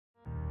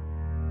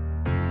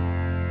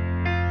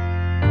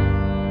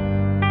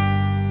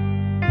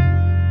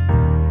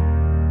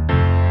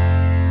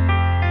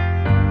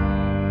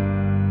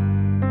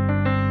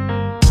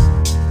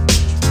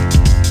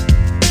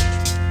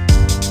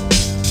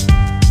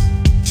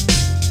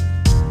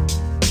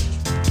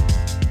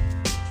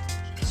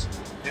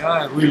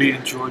I really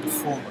enjoy the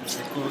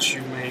format because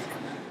you make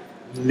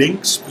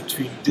links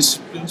between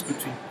disciplines,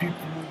 between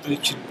people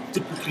that you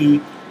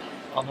typically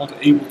are not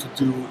able to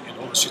do in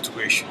other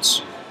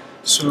situations.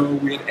 So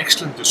we had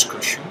excellent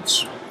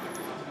discussions,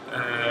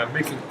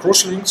 making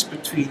cross-links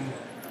between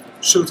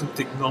certain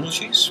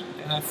technologies,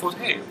 and I thought,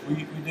 hey,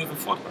 we never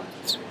thought about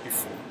it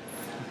before.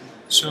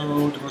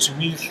 So there was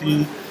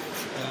immediately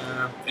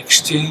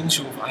exchange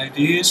of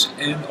ideas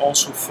and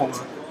also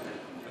follow-up.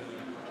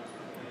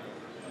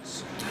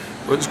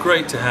 Well, it's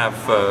great to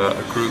have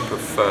a group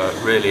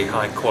of really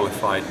high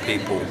qualified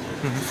people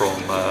from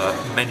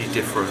many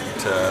different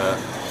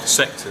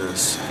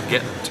sectors and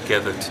get them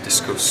together to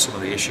discuss some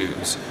of the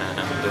issues, and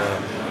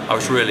I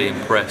was really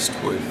impressed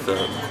with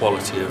the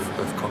quality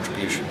of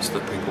contributions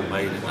that people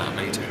made in that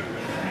meeting.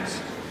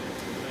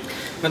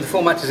 And the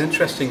format is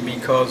interesting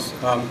because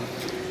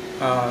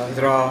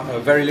there are a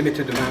very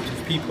limited amount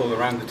of people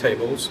around the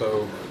table,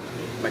 so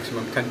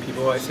maximum 10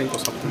 people I think, or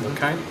something of the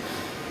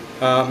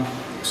kind.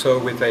 So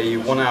with a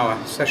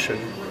 1-hour session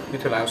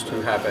it allows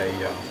to have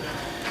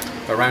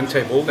a round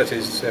table, that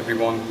is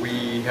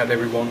we had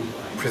everyone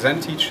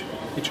present each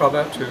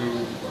other to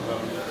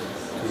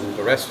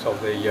the rest of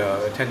the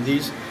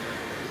attendees,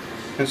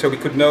 and so we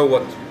could know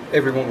what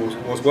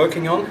everyone was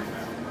working on.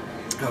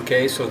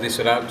 Okay, so this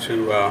allowed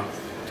to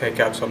take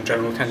out some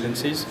general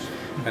tendencies,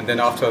 and then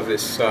after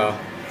this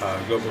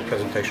global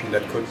presentation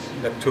that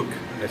took,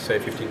 let's say,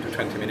 15 to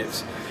 20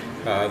 minutes,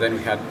 then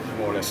we had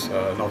more or less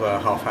another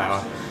half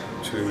hour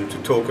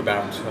to talk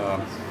about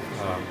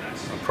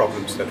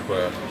problems that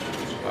were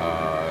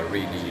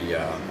really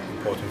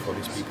important for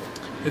these people.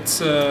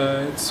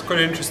 It's quite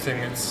interesting.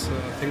 It's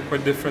I think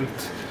quite different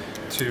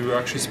to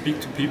actually speak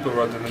to people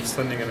rather than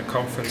standing in a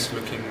conference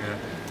looking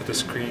at the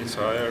screen.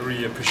 So I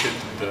really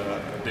appreciated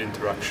the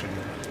interaction.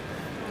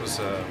 It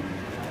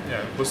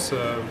was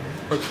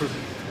quite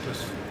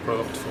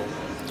productive.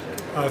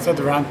 I thought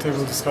the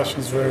roundtable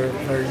discussions were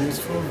very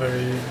useful,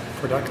 very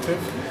productive,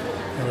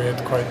 and we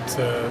had quite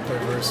a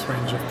diverse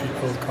range of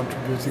people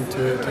contributing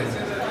to it,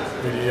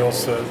 and really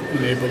also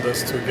enabled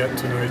us to get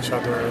to know each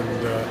other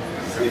and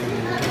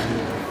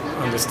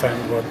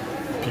understand what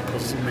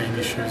people's main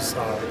issues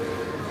are.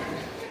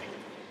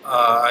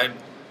 I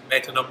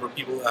met a number of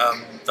people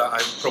that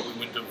I probably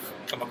wouldn't have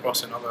come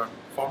across in other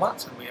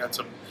formats, and we had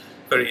some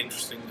very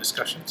interesting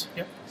discussions.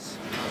 Yeah.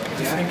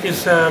 I think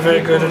it's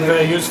very good and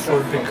very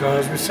useful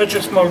because with such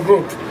a small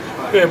group,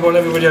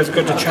 everybody has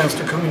got a chance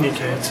to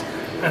communicate,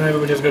 and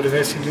everybody has got a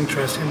vested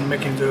interest in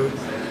making the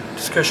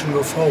discussion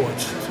go forward.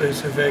 So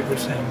it's a very good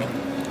thing.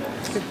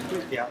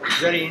 Yeah, it's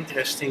very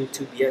interesting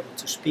to be able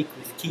to speak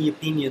with key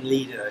opinion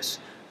leaders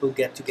who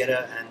get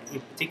together, and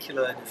in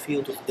particular in the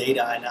field of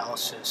data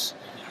analysis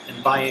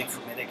and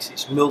bioinformatics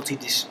is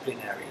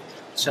multidisciplinary.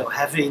 So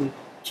having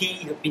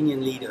key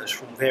opinion leaders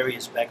from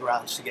various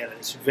backgrounds together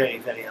is very,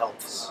 very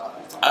helpful.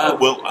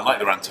 Well, I like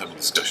the roundtable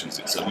discussions.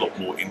 It's a lot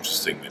more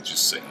interesting than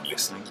just sitting and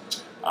listening.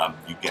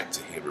 You get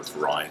to hear a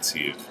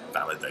variety of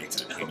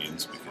validated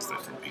opinions because they're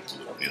from people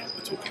that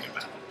they're talking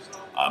about.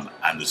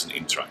 And there's an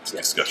interactive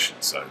discussion,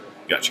 so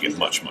you actually get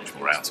much, much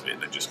more out of it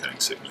than just going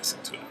to sit and listen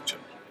to a lecture.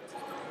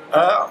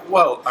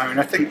 Well, I mean,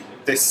 I think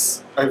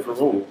this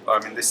overall,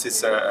 this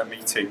is a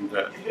meeting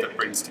that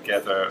brings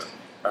together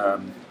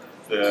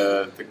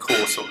the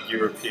core sort of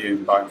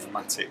European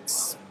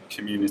bioinformatics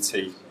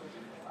community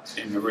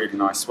in a really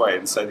nice way,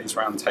 and so these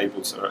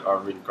roundtables are a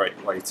really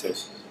great way to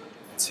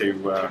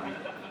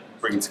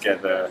bring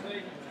together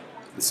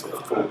the sort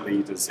of thought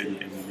leaders in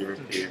the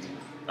European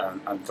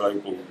and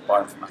global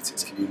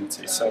bioinformatics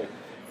community. So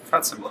we've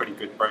had some pretty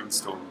good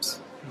brainstorms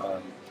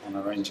on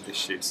a range of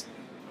issues,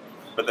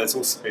 but there's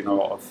also been a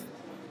lot of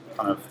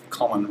kind of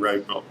common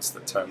roadblocks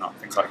that turn up,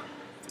 things like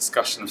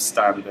discussion of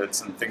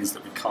standards and things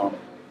that we can't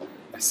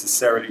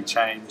necessarily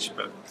change,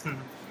 but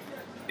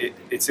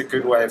it's a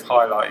good way of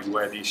highlighting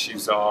where the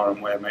issues are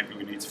and where maybe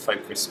we need to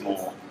focus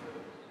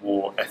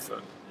more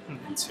effort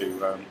into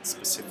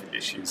specific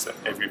issues that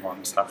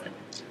everyone's having.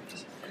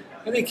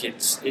 I think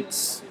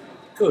it's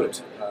good.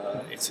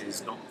 It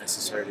is not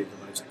necessarily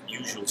the most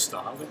usual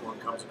style that one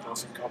comes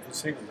across in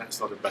conferencing, and that's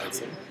not a bad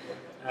thing.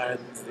 And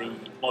the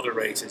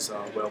moderators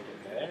are well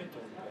prepared,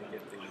 and they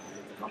get the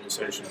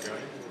conversation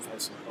going. We've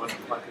had some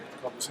quite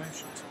good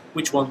conversations,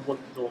 which one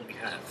wouldn't normally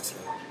have at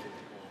a more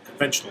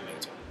conventional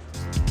meeting.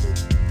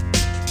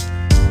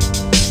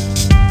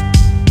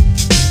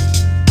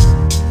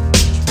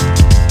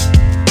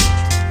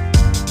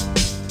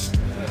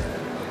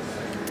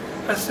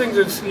 I think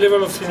the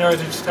level of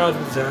seniority to start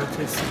with that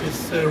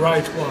is the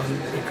right one,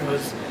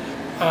 because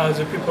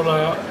the people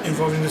are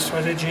involved in the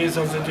strategies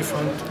of the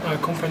different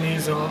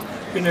companies or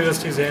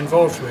universities they're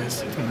involved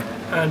with,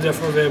 and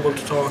therefore they're able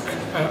to talk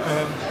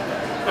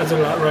at the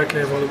right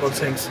level about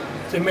things.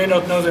 They may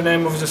not know the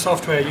name of the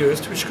software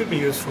used, which could be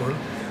useful,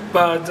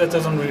 but that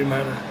doesn't really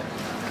matter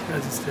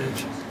at this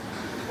stage.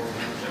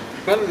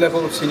 Well, the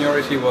level of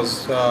seniority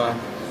was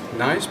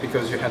nice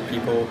because you had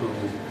people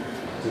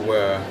who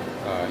were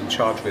in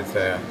charge with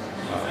their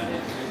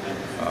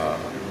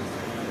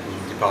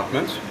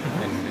department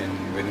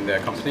within their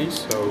companies.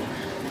 So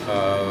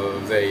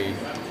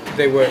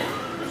they were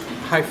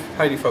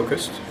highly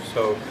focused,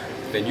 so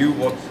they knew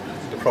what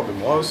the problem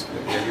was,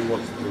 they knew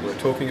what we were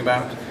talking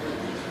about,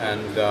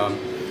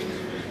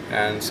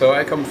 and so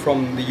I come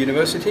from the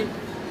university,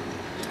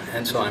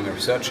 and so I'm a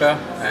researcher,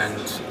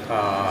 and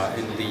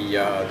in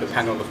the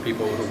panel of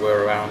people who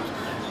were around,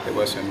 there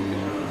were some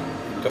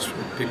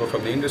people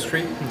from the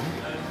industry,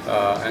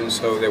 and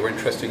so they were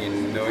interested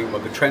in knowing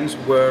what the trends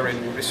were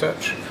in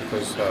research,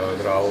 because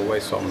there are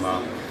always some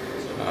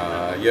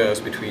years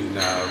between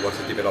what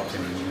is developed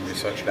in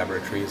research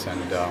laboratories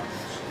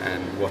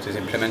and what is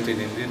implemented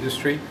in the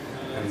industry,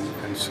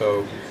 and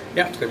so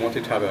yeah, they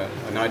wanted to have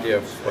an idea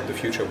of what the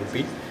future would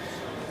be,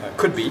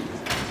 could be,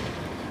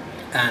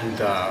 and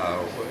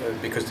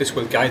because this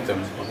will guide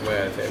them on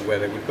where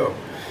they would go.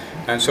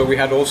 And so we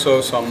had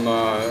also some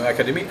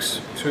academics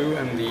too,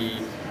 and the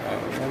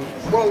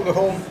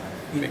whole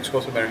mix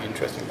was a very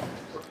interesting one.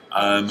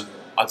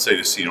 I'd say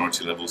the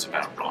seniority level's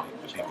about right.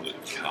 The people that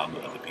have come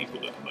are the people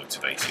that are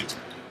motivated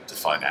to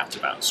find out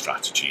about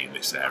strategy in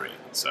this area.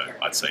 So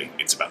I'd say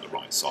it's about the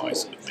right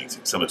size of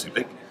meeting. Some are too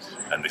big,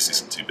 and this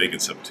isn't too big,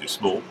 and some are too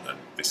small, and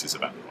this is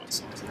about the right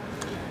size.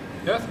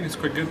 Yeah, I think it's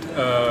quite good.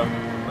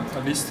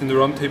 At least in the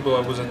roundtable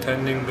I was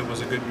attending, there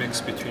was a good mix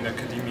between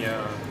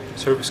academia,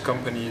 service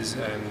companies,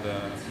 and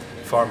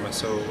pharma.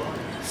 So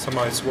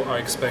somehow it's what I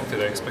expected.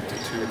 I expected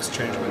to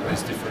exchange with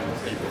these different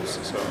people.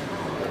 So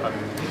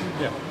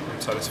I'm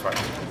satisfied.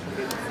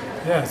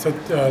 Yeah, so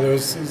there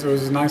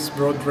was a nice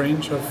broad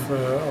range of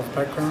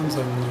backgrounds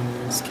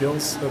and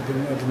skills at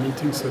the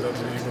meeting, so that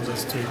enabled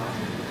us to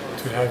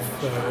have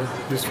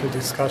useful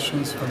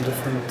discussions from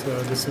different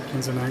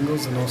disciplines and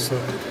angles, and also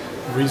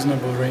a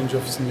reasonable range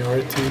of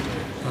seniority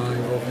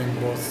involving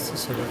both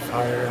sort of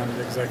higher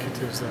end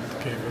executives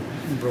that gave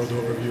a broad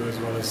overview, as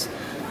well as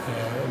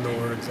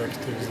lower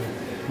executives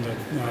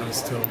that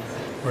still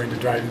were in the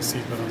driving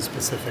seat but on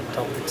specific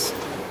topics.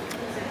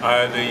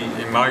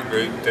 In my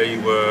group, they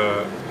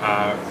were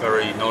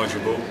very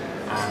knowledgeable,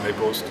 and they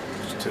brought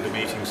to the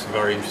meeting some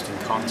very interesting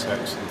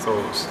concepts and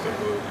thoughts that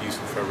were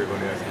useful for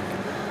everybody, I think.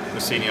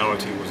 The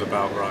seniority was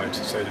about right,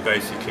 so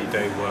basically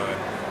they were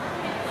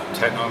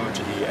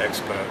technology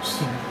experts,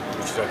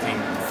 which I think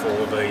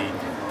for the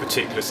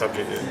particular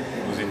subject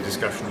that was in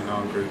discussion in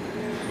our group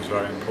was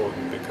very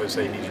important, because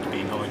they needed to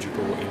be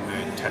knowledgeable in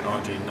the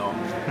technology, not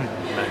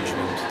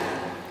management.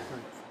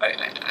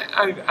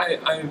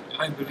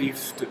 I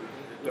believe that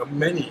there are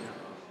many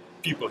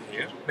people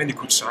here, many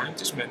good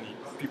scientists, many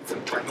people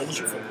from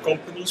technology, from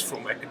companies,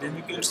 from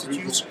academic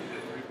institutes,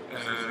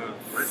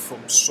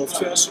 from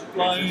software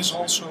suppliers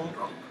also.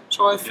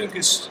 So I think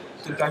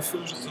the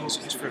diversity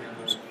is very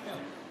good. Yeah,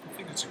 I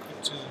think it's a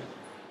good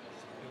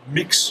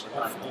mix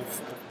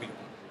of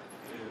people.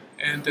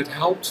 And that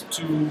helped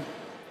to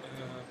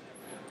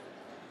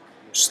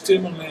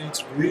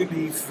stimulate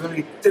really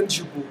very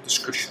tangible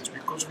discussions,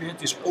 because we had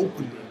these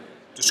open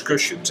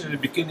discussions. In the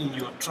beginning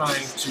you are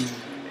trying to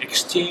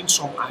exchange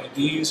some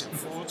ideas and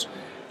thoughts,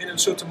 and at a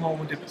certain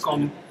moment they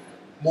become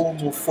more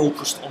and more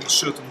focused on a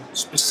certain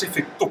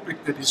specific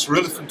topic that is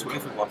relevant to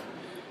everyone.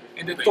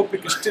 And that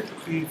topic is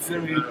typically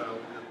very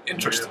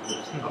interesting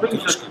to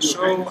discuss.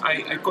 So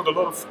I got a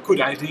lot of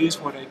good ideas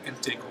what I can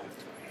take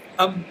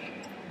home.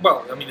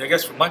 Well, I mean, I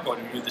guess from my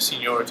point of view, the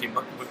seniority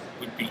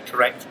would be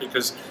correct,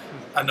 because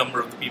a number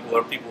of the people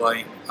are people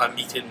I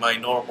meet in my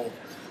normal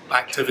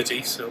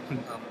activity. So,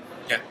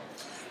 yeah.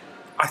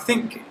 I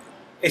think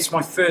it's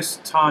my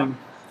first time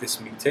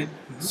this meeting,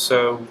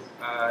 so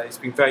it's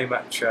been very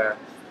much a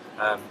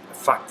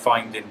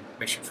fact-finding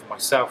mission for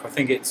myself. I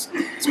think it's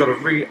got a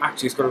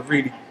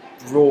really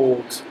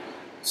broad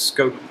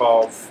scope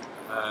of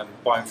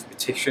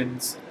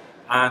bioinformaticians,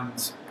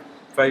 and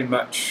very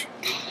much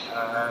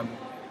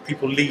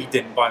people lead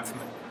in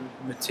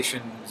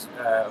bioinformaticians,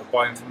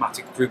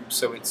 bioinformatic groups.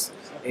 So it's,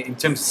 in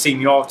terms of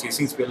seniority, it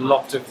seems to be a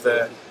lot of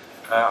the,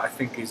 I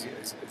think, as you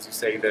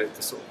say, the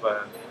sort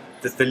of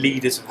the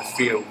leaders of the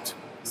field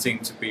seem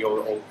to be,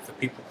 or the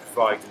people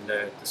providing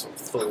the sort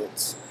of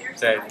thoughts.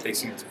 They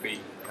seem to be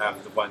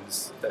the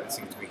ones that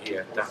seem to be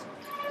here.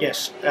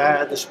 Yes,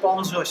 the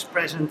sponsors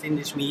present in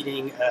this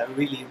meeting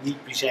really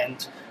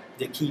represent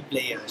the key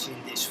players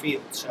in this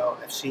field. So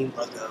I've seen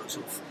logos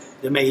of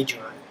the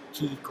major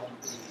key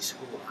companies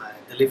who are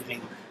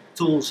delivering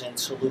tools and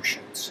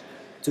solutions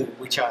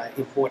which are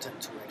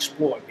important to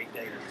explore big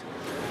data.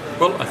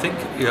 Well, I think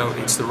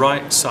it's the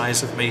right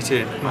size of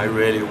meeting. I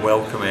really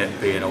welcome it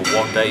being a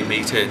one-day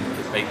meeting.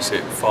 It makes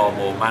it far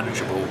more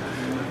manageable.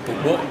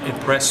 But what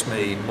impressed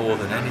me more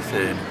than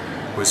anything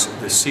was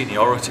the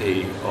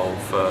seniority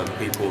of the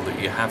people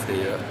that you have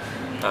here.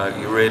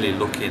 You're really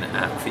looking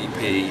at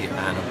VP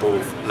and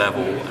above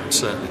level, and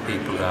certainly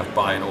people who have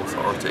buying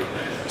authority.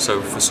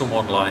 So for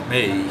someone like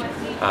me,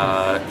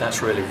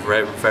 that's really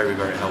very, very,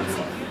 very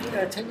helpful.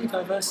 Yeah,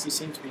 technical diversity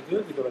seems to be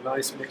good. We've got a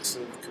nice mix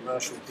of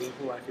commercial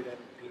people, academic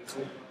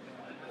people,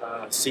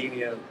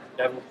 senior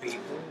level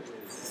people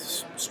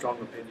with strong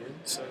opinions,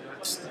 so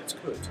that's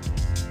good.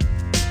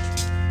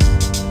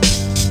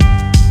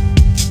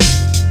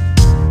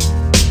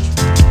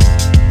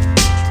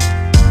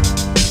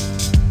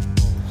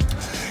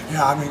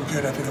 Yeah, I mean,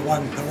 good. I think the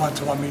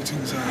one-to-one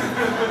meetings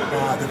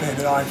are the bit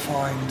that I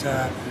find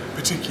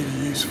particularly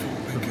useful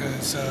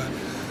because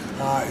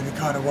in the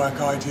kind of work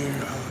I do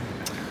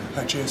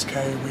at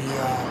GSK, we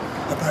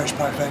are approached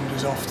by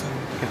vendors often,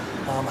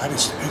 and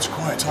it's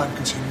quite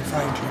time-consuming,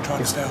 frankly, trying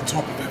to stay on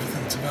top of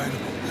everything that's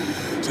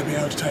available. So being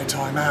able to take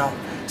time out,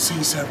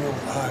 see several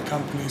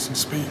companies and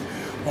speak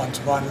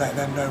one-to-one, let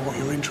them know what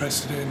you're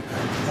interested in,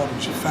 the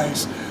problems you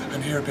face,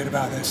 and hear a bit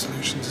about their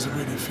solutions is a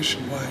really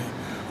efficient way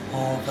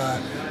of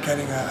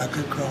getting a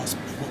good grasp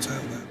of what's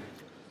out there.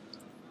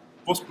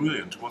 What's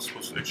brilliant, what's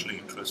actually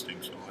interesting,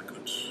 so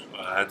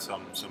I had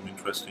some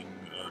interesting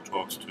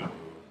talks to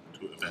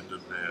a vendor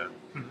there,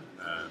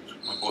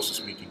 and my boss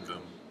is meeting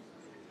them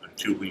in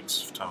 2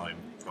 weeks' time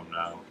from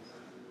now.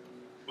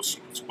 It's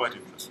quite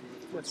interesting.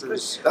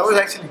 That was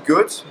actually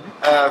good.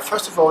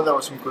 First of all, there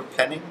was some good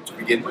planning to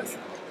begin with,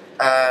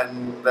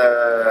 and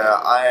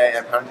I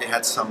apparently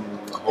had some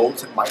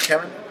holes in my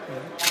calendar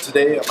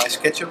today on my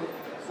schedule,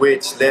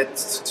 which led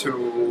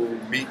to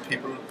meet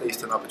people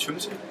based on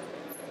opportunity.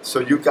 So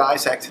you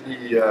guys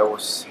actually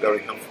was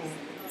very helpful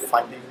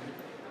finding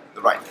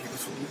the right people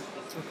for me.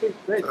 Okay,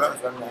 great. So that was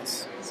very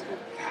nice.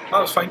 That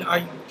was fine.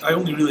 I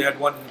only really had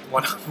one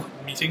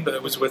meeting, but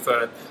it was with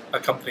a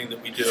company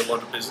that we do a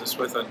lot of business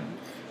with, and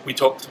we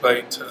talked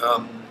about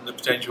the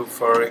potential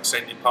for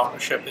extended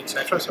partnership,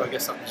 etc. So I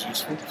guess that was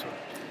useful. So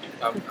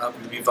that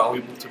would be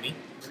valuable to me.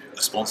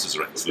 The sponsors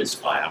are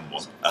excellent. I am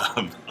one.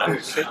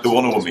 The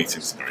one-on-one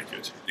meetings are very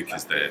good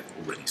because they're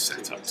already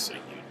set up, so you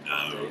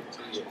know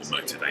the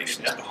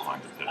motivations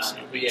behind the person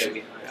you're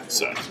meeting, and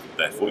so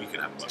therefore you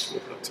can have a much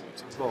more productive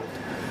meeting.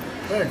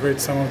 Yeah,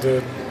 great. Some of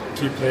the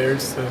key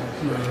players that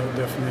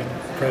definitely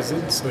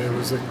present, so it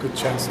was a good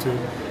chance to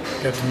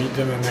get to meet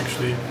them and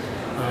actually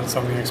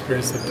something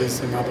experienced at this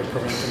and other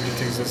Proventa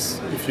meetings is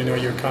if you know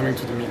you're coming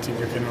to the meeting,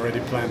 you can already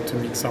plan to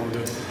meet some of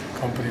the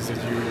companies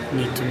that you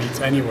need to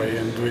meet anyway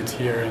and do it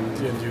here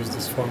and use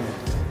this format.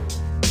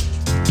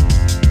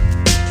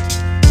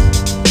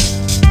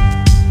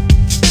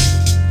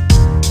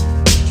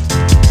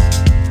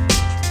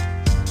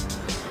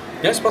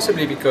 Yes,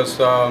 possibly because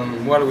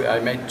well, I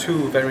made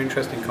 2 very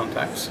interesting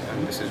contacts,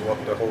 and this is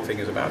what the whole thing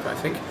is about, I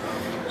think.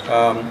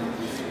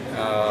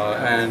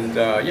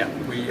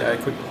 Yeah, I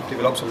could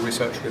develop some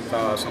research with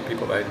some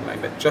people I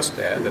met just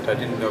there that I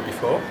didn't know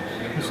before.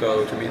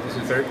 So to me, this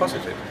is very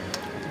positive.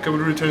 I think I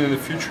would return in the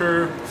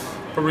future,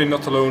 probably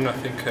not alone. I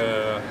think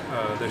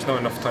there's not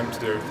enough time to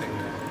do everything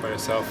by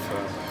yourself.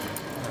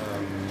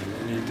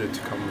 You need to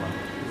come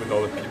with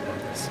other people.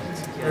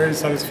 Very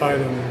satisfied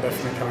and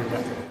definitely coming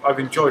back. I've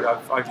enjoyed it.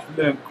 I've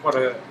learned quite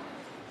a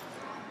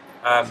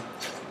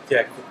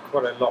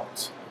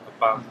lot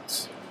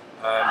about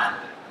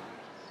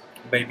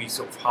maybe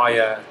sort of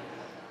higher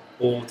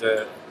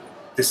order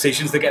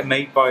decisions that get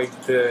made by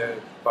the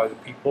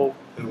people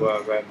who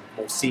are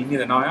more senior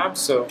than I am.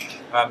 So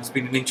it's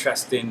been an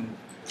interesting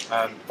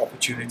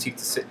opportunity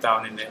to sit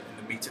down in the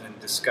meeting and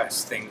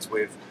discuss things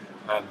with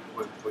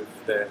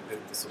the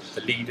sort of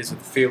the leaders of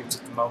the fields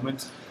at the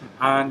moment.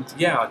 And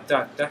yeah, I'd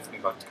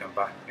definitely like to come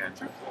back again.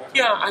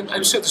 Yeah,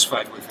 I'm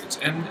satisfied with it,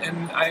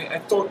 and I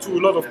talked to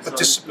a lot of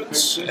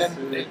participants,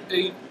 and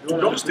they to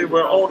be honest, they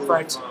were all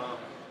quite.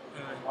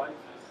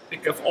 They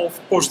gave all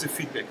positive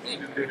feedback.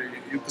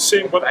 The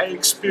same what I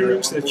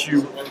experienced, that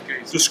you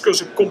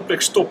discuss a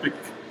complex topic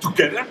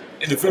together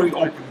in a very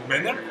open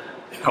manner,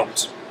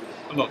 helped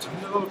a lot.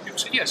 And a lot of people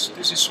say, yes,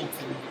 this is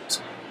something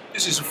that,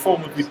 this is a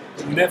format we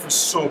never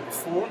saw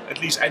before,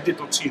 at least I did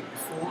not see it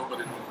before,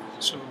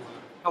 so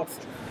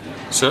helpful.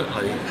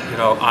 Certainly, you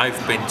know,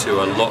 I've been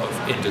to a lot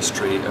of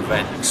industry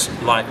events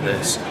like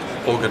this,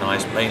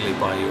 organised mainly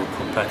by your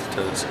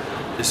competitors.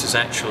 This is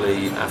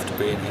actually, after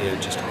being here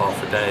just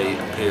half a day,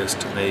 appears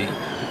to me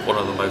one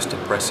of the most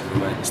impressive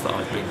events that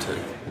I've been to.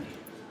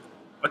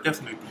 I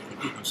definitely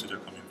do consider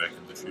coming back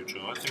in the future.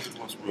 I think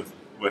it was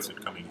worth it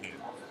coming here.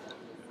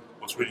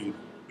 It was really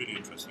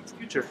interesting for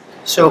me.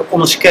 So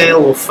on a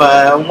scale of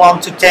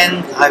 1 to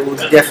 10, I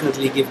would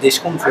definitely give this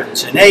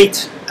conference an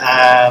 8,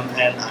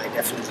 and I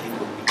definitely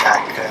will be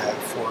back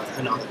for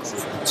another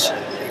conference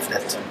if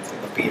that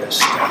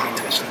appears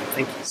interesting.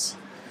 Thank you.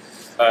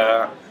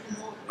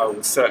 I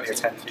will certainly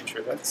attend future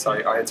events.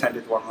 I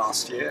attended one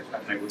last year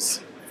and it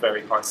was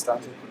very high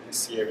standard, and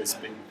this year has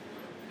been,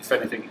 if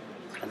anything,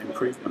 an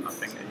improvement. I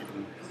think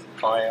even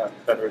higher,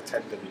 better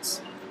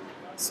attendance.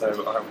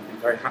 So I would be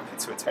very happy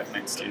to attend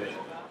next year.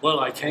 Well,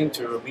 I came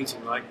to a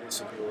meeting like this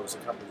of yours a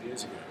couple of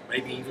years ago,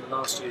 maybe even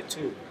last year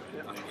too.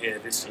 I'm here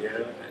this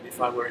year, and if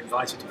I were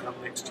invited to come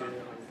next year,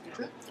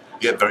 I would.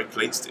 Yeah, very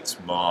pleased. It's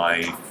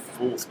my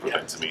 4th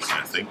Proventa meeting,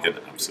 I think, and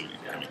absolutely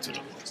coming to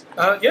it.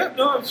 I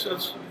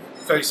was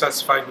very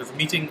satisfied with the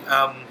meeting.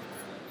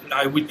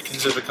 I would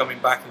consider coming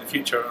back in the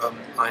future.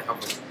 I have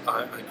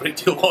a great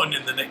deal on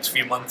in the next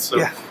few months,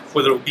 so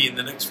whether it will be in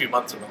the next few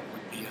months or not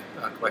would be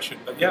a question.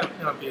 But yeah,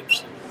 it'd be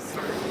interesting.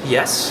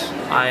 Yes,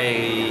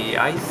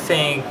 I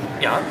think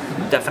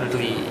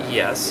definitely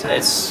yes.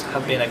 It's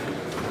have been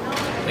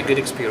a good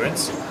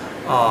experience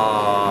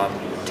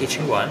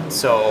teaching one.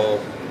 So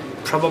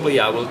probably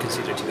I will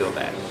consider to go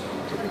back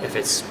if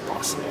it's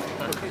possible.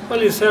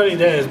 Well, it's early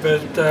days,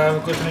 but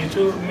I've got only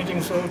 2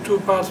 meetings, so 2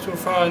 parts too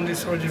far, and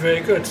it's already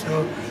very good.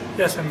 So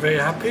yes, I'm very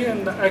happy,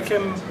 and I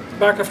came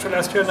back after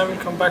last year, and I will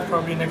come back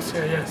probably next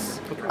year. Yes.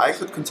 I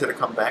could consider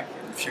come back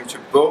in the future,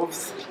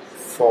 both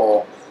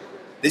for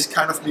this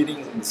kind of meeting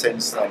in the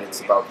sense that it's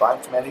about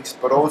bioinformatics,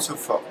 but also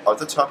for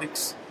other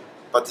topics,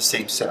 but the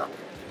same setup.